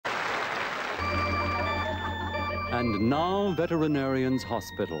And now, Veterinarian's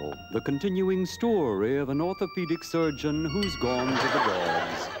Hospital, the continuing story of an orthopedic surgeon who's gone to the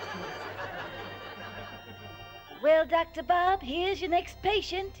dogs. Well, Dr. Bob, here's your next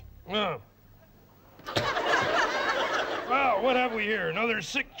patient. Oh. Well, what have we here? Another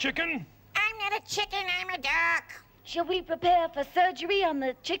sick chicken? I'm not a chicken, I'm a duck. Shall we prepare for surgery on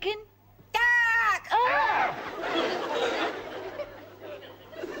the chicken? Duck! Oh!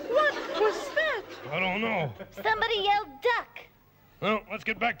 What was that? I don't know. Somebody yelled duck. Well, let's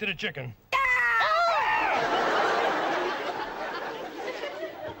get back to the chicken.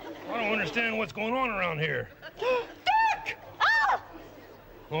 I don't understand what's going on around here. Duck! Oh!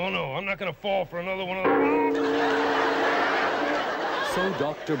 Oh, no, I'm not going to fall for another one of those. So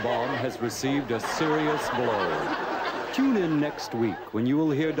Dr. Bob has received a serious blow. Tune in next week when you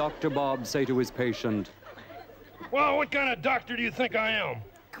will hear Dr. Bob say to his patient, Well, what kind of doctor do you think I am?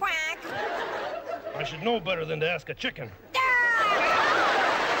 Quack. I should know better than to ask a chicken.